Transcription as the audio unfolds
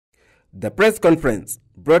The press conference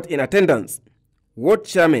brought in attendance Ward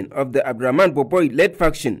Chairman of the Abdurrahman Bobboi-led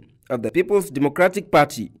faction of the People's Democratic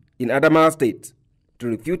Party in Adamawa State to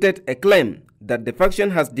refute a claim that the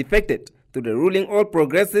faction has defected to the ruling All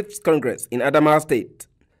Progressives Congress in Adamawa State.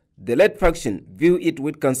 The led faction view it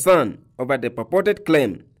with concern over the purported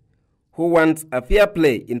claim, who wants a fair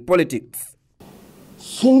play in politics.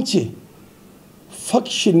 Sun ce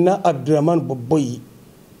faction na Abdurrahman Bobboi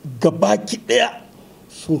gabaki daya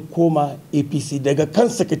sun koma APC daga kan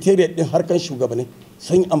secretariat din harkan shugabanni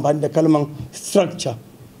sun amfani da kalman structure.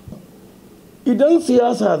 Idan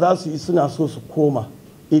siyasa za su yi suna so su koma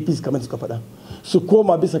APC kamar suka faɗa, su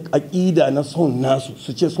koma bisa aƙida na son nasu,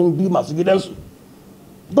 su ce sun bi masu gidansu.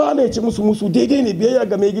 Ba mai ci musu daidai ne biyayya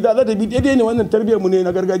ga mai gida, ladabi daidai ne, wannan tarbiyyar mu ne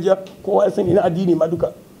na gargajiya, kowa ya san ina addini ma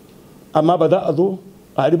duka. Amma ba za a zo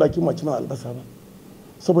a hari bakin mace ma albasa ba.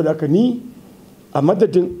 Saboda haka ni a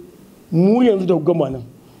madadin mu yanzu da gama nan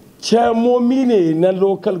chairmomi ne na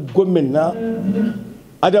local government na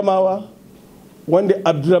Adamawa wanda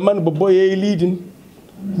Abdurrahman Bobboi ya yi leading,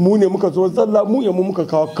 mu ne muka zo zalla mu ya mu muka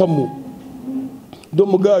kawo kanmu don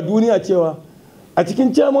mu ga duniya cewa a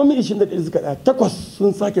cikin chairmomi 21 suka da takwas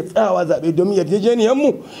sun sake tsayawa zabe domin yarjejeniyar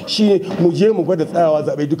mu shine mu je mu gwada tsayawa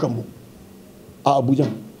zabe dukan mu a Abuja.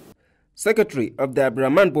 Secretary of the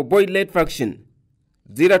Abdurrahman Bobboi-led faction,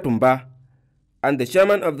 Zira Tumba, and the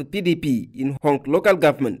chairman of the PDP in Honk local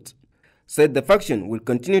government, said the faction will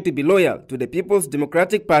continue to be loyal to the People's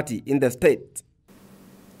Democratic Party in the state.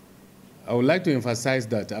 I would like to emphasize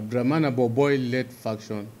that Abdurrahman Bobboi-led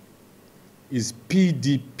faction is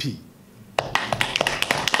PDP.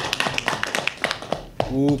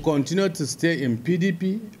 We will continue to stay in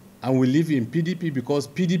PDP and we live in PDP because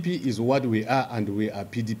PDP is what we are and we are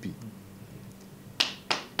PDP.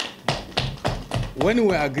 When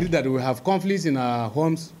we agree that we have conflicts in our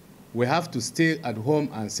homes, we have to stay at home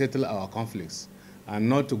and settle our conflicts and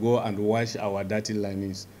not to go and wash our dirty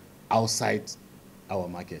linings outside our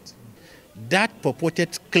market. That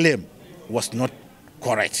purported claim was not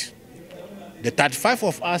correct. The 35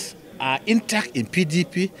 of us are intact in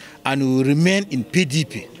PDP and will remain in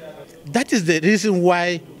PDP. That is the reason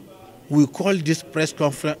why we call this press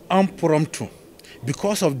conference impromptu,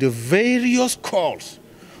 because of the various calls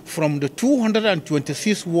from the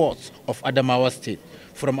 226 wards of Adamawa State,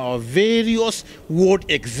 from our various ward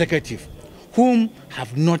executives, whom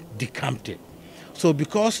have not decamped. So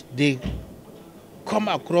because they come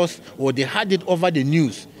across or they had it over the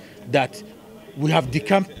news that we have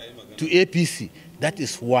decamped to APC, that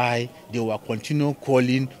is why they will continue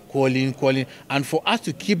calling. And for us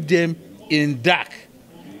to keep them in dark,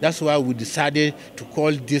 that's why we decided to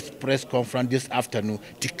call this press conference this afternoon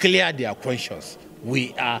to clear their conscience.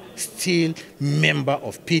 We are still member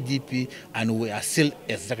of PDP and we are still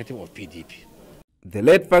executive of PDP. The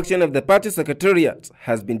led faction of the party secretariat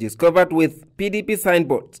has been discovered with PDP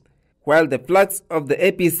signboards, while the flags of the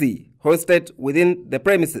APC hosted within the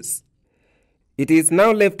premises. It is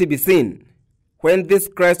now left to be seen when this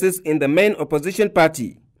crisis in the main opposition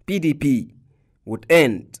party, PDP, would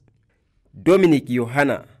end. Dominic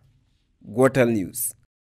Yohana, Gotal News.